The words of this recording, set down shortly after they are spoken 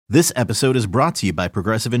This episode is brought to you by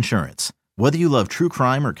Progressive Insurance. Whether you love true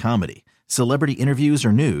crime or comedy, celebrity interviews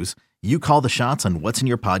or news, you call the shots on what's in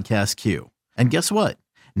your podcast queue. And guess what?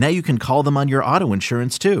 Now you can call them on your auto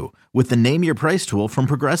insurance too with the Name Your Price tool from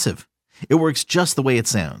Progressive. It works just the way it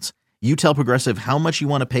sounds. You tell Progressive how much you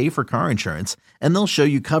want to pay for car insurance, and they'll show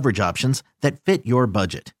you coverage options that fit your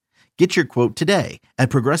budget. Get your quote today at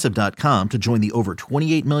Progressive.com to join the over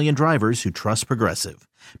 28 million drivers who trust Progressive.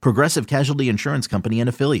 Progressive Casualty Insurance Company and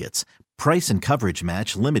Affiliates. Price and coverage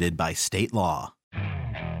match limited by state law.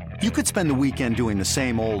 You could spend the weekend doing the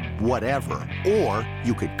same old whatever, or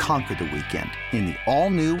you could conquer the weekend in the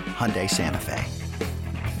all-new Hyundai Santa Fe.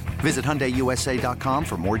 Visit HyundaiUSA.com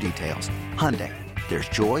for more details. Hyundai, there's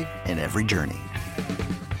joy in every journey.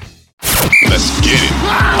 Let's get it.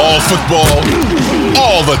 All football,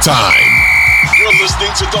 all the time. You're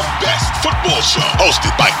listening to the best football show,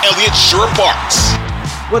 hosted by Elliot Shore-Parks.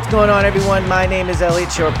 What's going on, everyone? My name is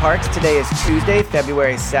Elliot Shore-Parks. Today is Tuesday,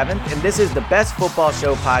 February 7th, and this is the Best Football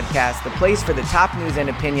Show podcast, the place for the top news and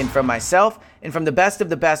opinion from myself and from the best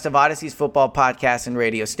of Odyssey's football podcasts and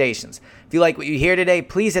radio stations. If you like what you hear today,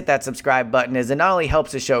 please hit that subscribe button, as it not only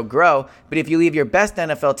helps the show grow, but if you leave your best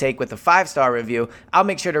NFL take with a 5-star review, I'll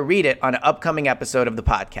make sure to read it on an upcoming episode of the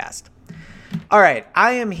podcast. All right,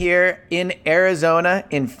 I am here in Arizona,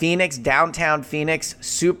 in Phoenix, downtown Phoenix,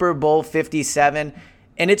 Super Bowl 57.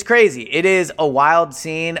 And it's crazy. It is a wild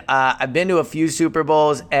scene. I've been to a few Super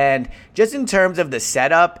Bowls, and just in terms of the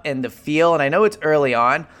setup and the feel, and I know it's early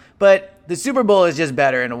on, but the Super Bowl is just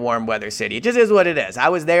better in a warm weather city. It just is what it is. I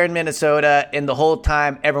was there in Minnesota, and the whole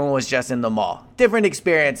time everyone was just in the mall. Different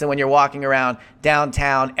experience than when you're walking around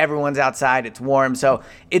downtown. Everyone's outside. It's warm. So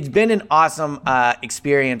it's been an awesome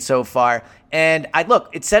experience so far. And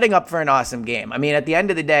it's setting up for an awesome game. I mean, at the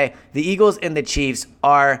end of the day, the Eagles and the Chiefs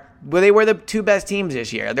they were the two best teams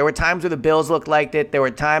this year. There were times where the Bills looked like it. There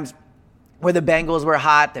were times where the Bengals were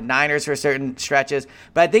hot, the Niners for certain stretches.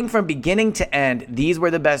 But I think from beginning to end, these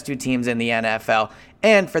were the best two teams in the NFL.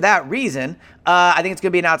 And for that reason, I think it's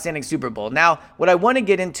going to be an outstanding Super Bowl. Now, what I want to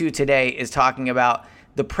get into today is talking about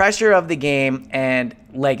the pressure of the game and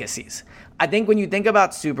legacies. I think when you think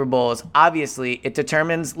about Super Bowls, obviously it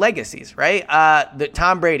determines legacies, right?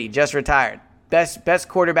 Tom Brady just retired. Best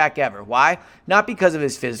quarterback ever. Why? Not because of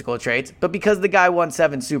his physical traits, but because the guy won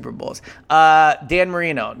 7 Super Bowls. Dan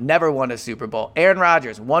Marino never won a Super Bowl. Aaron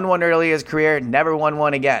Rodgers won one early in his career, never won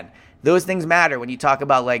one again. Those things matter when you talk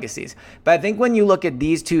about legacies. But I think when you look at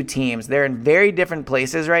these two teams, they're in very different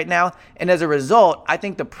places right now. And as a result, I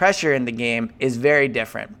think the pressure in the game is very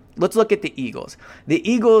different. Let's look at the Eagles. The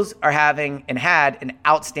Eagles are having and had an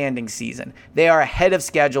outstanding season. They are ahead of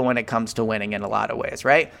schedule when it comes to winning in a lot of ways,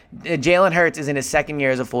 right? Jalen Hurts is in his second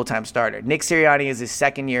year as a full-time starter. Nick Sirianni is his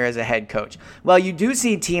second year as a head coach. While you do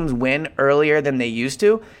see teams win earlier than they used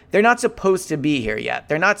to, they're not supposed to be here yet.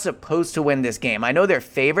 They're not supposed to win this game. I know they're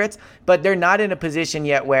favorites, but they're not in a position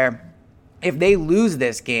yet where if they lose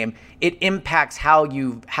this game, it impacts how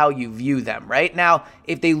you view them, right? Now,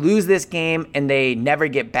 if they lose this game and they never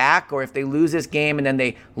get back, or if they lose this game and then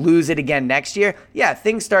they lose it again next year, yeah,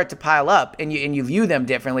 things start to pile up and you view them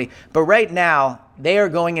differently. But right now, they are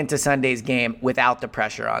going into Sunday's game without the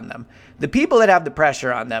pressure on them. The people that have the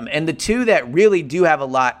pressure on them, and the two that really do have a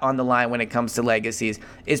lot on the line when it comes to legacies,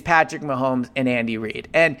 is Patrick Mahomes and Andy Reid.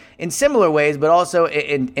 And in similar ways, but also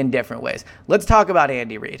in different ways. Let's talk about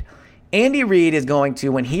Andy Reid. Andy Reid is going to,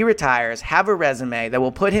 when he retires, have a resume that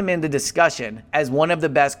will put him in the discussion as one of the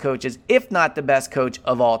best coaches, if not the best coach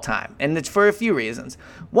of all time. And it's for a few reasons.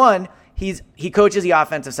 One, he coaches the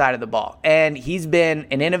offensive side of the ball, and he's been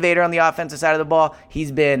an innovator on the offensive side of the ball.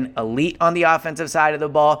 He's been elite on the offensive side of the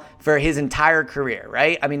ball for his entire career,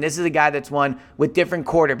 right? I mean, this is a guy that's won with different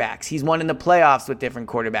quarterbacks. He's won in the playoffs with different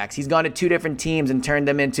quarterbacks. He's gone to 2 different teams and turned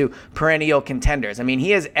them into perennial contenders. I mean,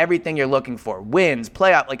 he has everything you're looking for. Wins,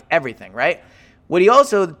 playoff, like everything, right? What he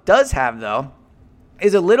also does have, though,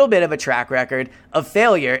 is a little bit of a track record of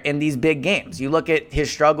failure in these big games. You look at his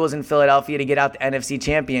struggles in Philadelphia to get out the NFC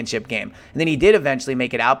Championship game. And then he did eventually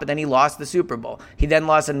make it out, but then he lost the Super Bowl. He then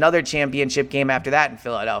lost another championship game after that in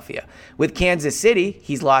Philadelphia. With Kansas City,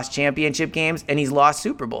 he's lost championship games and he's lost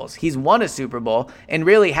Super Bowls. He's won a Super Bowl, and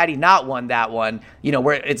really, had he not won that one,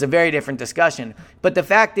 where it's a very different discussion. But the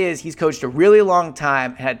fact is, he's coached a really long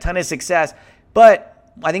time, had a ton of success.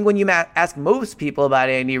 But I think when you ask most people about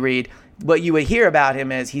Andy Reid, what you would hear about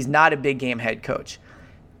him is he's not a big game head coach.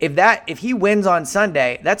 If he wins on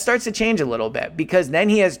Sunday, that starts to change a little bit, because then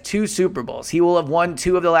he has 2 Super Bowls. He will have won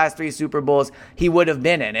 2 of the last 3 Super Bowls he would have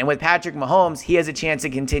been in. And with Patrick Mahomes, he has a chance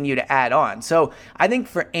to continue to add on. So I think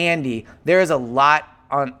for Andy, there is a lot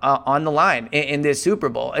on the line in this Super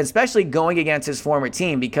Bowl, especially going against his former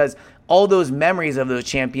team, because all those memories of those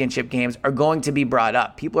championship games are going to be brought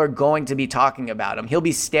up. People are going to be talking about him. He'll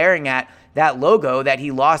be staring at that logo that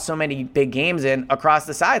he lost so many big games in across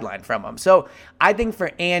the sideline from him. So I think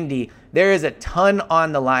for Andy, there is a ton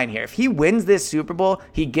on the line here. If he wins this Super Bowl,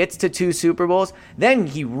 he gets to 2 Super Bowls, then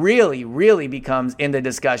he really, really becomes in the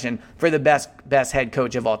discussion for the best head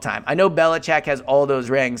coach of all time. I know Belichick has all those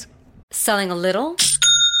rings. Selling a little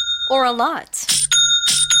or a lot?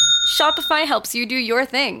 Shopify helps you do your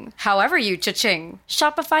thing, however you cha-ching.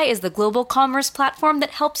 Shopify is the global commerce platform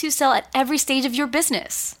that helps you sell at every stage of your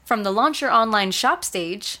business. From the launch your online shop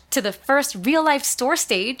stage, to the first real-life store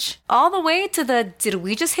stage, all the way to the did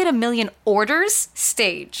we just hit 1 million orders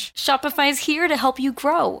stage. Shopify's here to help you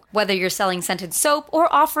grow. Whether you're selling scented soap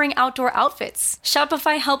or offering outdoor outfits,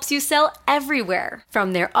 Shopify helps you sell everywhere.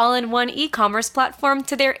 From their all-in-one e-commerce platform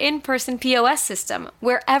to their in-person POS system,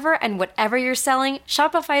 wherever and whatever you're selling,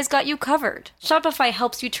 Shopify's got you covered. Shopify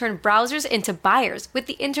helps you turn browsers into buyers with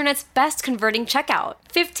the internet's best converting checkout.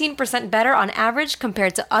 15% better on average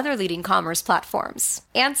compared to other leading commerce platforms.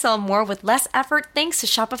 And sell more with less effort thanks to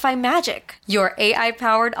Shopify Magic, your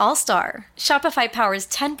AI-powered all-star. Shopify powers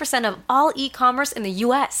 10% of all e-commerce in the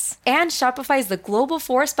US. And Shopify is the global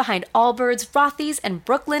force behind Allbirds, Rothy's, and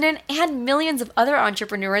Brooklinen, and millions of other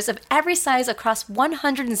entrepreneurs of every size across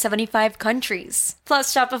 175 countries.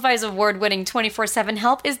 Plus, Shopify's award-winning 24/7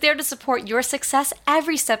 help is there to support your success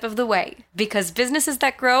every step of the way. Because businesses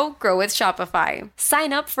that grow with Shopify.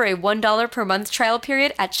 Sign up for a $1 per month trial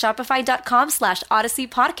period at shopify.com/Odyssey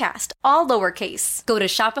Podcast, all lowercase. Go to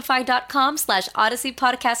shopify.com/Odyssey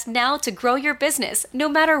Podcast now to grow your business, no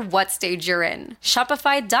matter what stage you're in.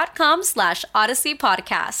 Shopify.com/Odyssey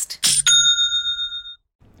Podcast.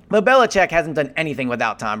 But Belichick hasn't done anything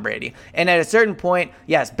without Tom Brady. And at a certain point,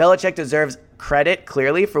 yes, Belichick deserves credit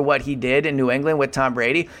clearly for what he did in New England with Tom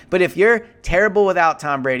Brady. But if you're terrible without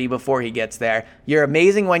Tom Brady before he gets there, you're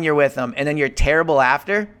amazing when you're with him, and then you're terrible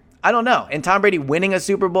after, I don't know. And Tom Brady winning a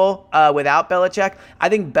Super Bowl without Belichick, I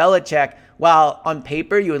think Belichick, while on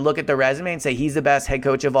paper you would look at the resume and say he's the best head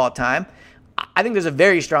coach of all time, I think there's a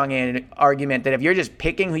very strong argument that if you're just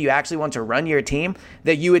picking who you actually want to run your team,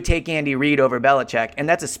 that you would take Andy Reid over Belichick. And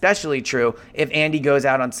that's especially true if Andy goes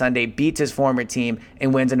out on Sunday, beats his former team,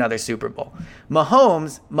 and wins another Super Bowl.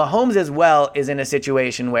 Mahomes as well is in a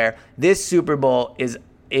situation where this Super Bowl is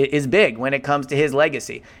big when it comes to his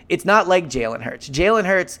legacy. It's not like Jalen Hurts. Jalen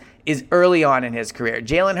Hurts is early on in his career.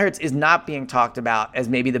 Jalen Hurts is not being talked about as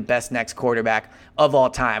maybe the best next quarterback of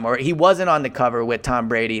all time, or he wasn't on the cover with Tom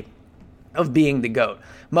Brady of being the GOAT.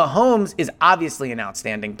 Mahomes is obviously an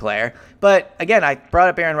outstanding player, but again, I brought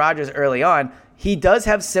up Aaron Rodgers early on. He does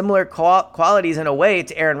have similar qualities in a way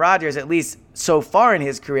to Aaron Rodgers, at least so far in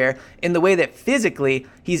his career, in the way that physically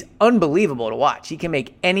he's unbelievable to watch. He can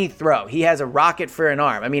make any throw. He has a rocket for an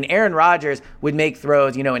arm. I mean, Aaron Rodgers would make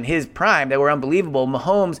throws, in his prime that were unbelievable.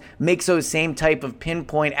 Mahomes makes those same type of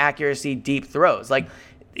pinpoint accuracy, deep throws. Like,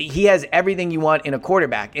 he has everything you want in a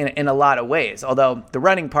quarterback in a lot of ways, although the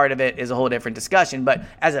running part of it is a whole different discussion. But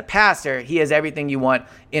as a passer, he has everything you want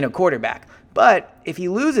in a quarterback. But if he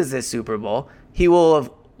loses this Super Bowl, he will have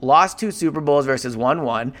lost 2 Super Bowls versus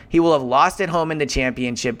won. He will have lost at home in the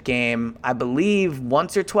championship game, I believe,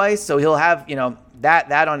 once or twice. So he'll have,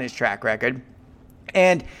 that on his track record.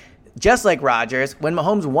 And just like Rodgers, when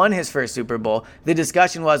Mahomes won his first Super Bowl, the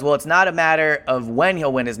discussion was, well, it's not a matter of when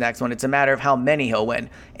he'll win his next one. It's a matter of how many he'll win.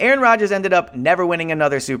 Aaron Rodgers ended up never winning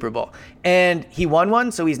another Super Bowl. And he won one,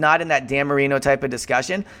 so he's not in that Dan Marino type of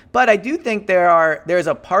discussion. But I do think there's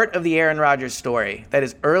a part of the Aaron Rodgers story that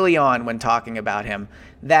is early on when talking about him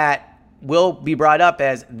that will be brought up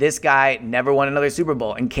as this guy never won another Super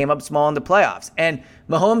Bowl and came up small in the playoffs. And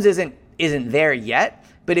Mahomes isn't there yet.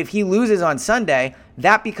 But if he loses on Sunday,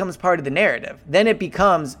 that becomes part of the narrative. Then it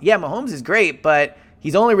becomes, yeah, Mahomes is great, but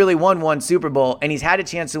he's only really won 1 Super Bowl, and he's had a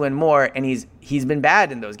chance to win more, and he's been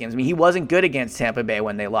bad in those games. I mean, he wasn't good against Tampa Bay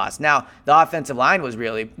when they lost. Now, the offensive line was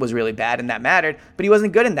really bad, and that mattered, but he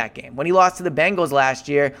wasn't good in that game. When he lost to the Bengals last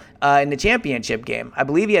year in the championship game, I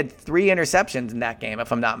believe he had 3 interceptions in that game,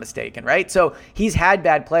 if I'm not mistaken, right? So he's had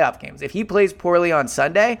bad playoff games. If he plays poorly on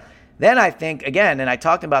Sunday, then I think, again, and I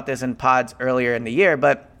talked about this in pods earlier in the year,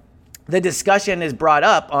 but the discussion is brought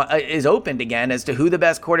up, is opened again as to who the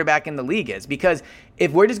best quarterback in the league is. Because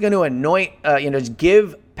if we're just going to just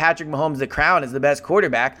give Patrick Mahomes the crown as the best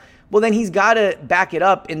quarterback, well, then he's got to back it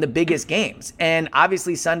up in the biggest games. And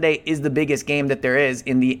obviously Sunday is the biggest game that there is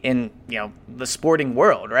in the sporting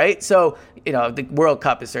world, right? So, the World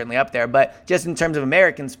Cup is certainly up there, but just in terms of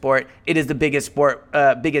American sport, it is the biggest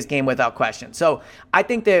game without question. So I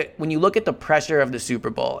think that when you look at the pressure of the Super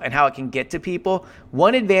Bowl and how it can get to people,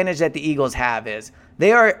 one advantage that the Eagles have is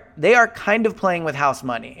they are kind of playing with house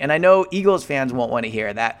money. And I know Eagles fans won't want to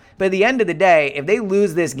hear that. But at the end of the day, if they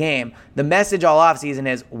lose this game, the message all offseason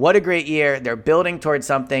is, what a great year. They're building towards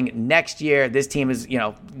something. Next year, this team is,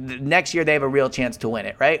 next year they have a real chance to win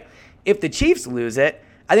it, right? If the Chiefs lose it,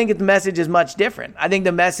 I think the message is much different. I think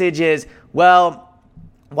the message is, well,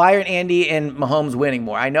 why aren't Andy and Mahomes winning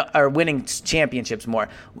more? Are winning championships more.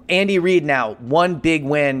 Andy Reid now, one big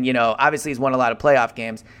win, obviously he's won a lot of playoff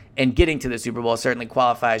games, and getting to the Super Bowl certainly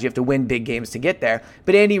qualifies. You have to win big games to get there.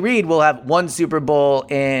 But Andy Reid will have one Super Bowl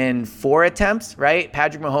in 4 attempts, right?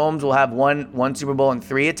 Patrick Mahomes will have one Super Bowl in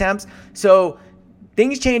 3 attempts. So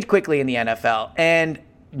things change quickly in the NFL, and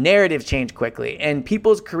narratives change quickly, and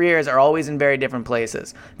people's careers are always in very different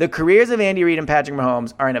places. The careers of Andy Reid and Patrick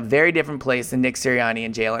Mahomes are in a very different place than Nick Sirianni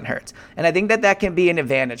and Jalen Hurts. And I think that can be an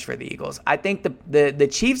advantage for the Eagles. I think the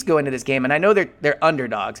Chiefs go into this game, and I know they're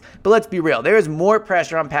underdogs, but let's be real. There is more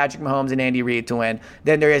pressure on Patrick Mahomes and Andy Reid to win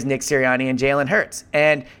than there is Nick Sirianni and Jalen Hurts.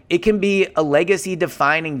 And it can be a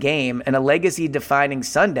legacy-defining game and a legacy-defining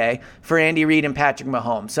Sunday for Andy Reid and Patrick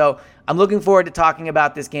Mahomes. So I'm looking forward to talking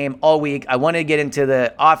about this game all week. I want to get into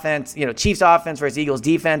the offense, Chiefs offense versus Eagles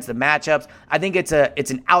defense, the matchups. I think it's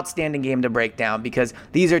an outstanding game to break down because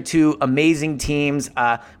these are two amazing teams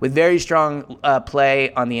with very strong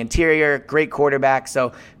play on the interior, great quarterback.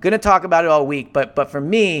 So going to talk about it all week. But for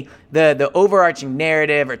me, the overarching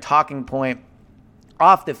narrative or talking point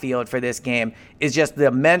off the field for this game is just the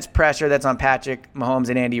immense pressure that's on Patrick Mahomes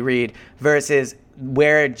and Andy Reid versus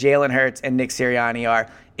where Jalen Hurts and Nick Sirianni are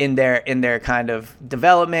in their kind of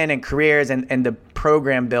development and careers and the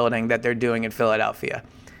program building that they're doing in Philadelphia.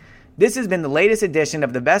 This has been the latest edition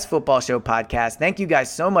of the Best Football Show podcast. Thank you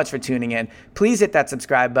guys so much for tuning in. Please hit that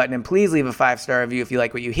subscribe button and please leave a 5-star review if you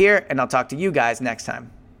like what you hear, and I'll talk to you guys next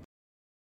time.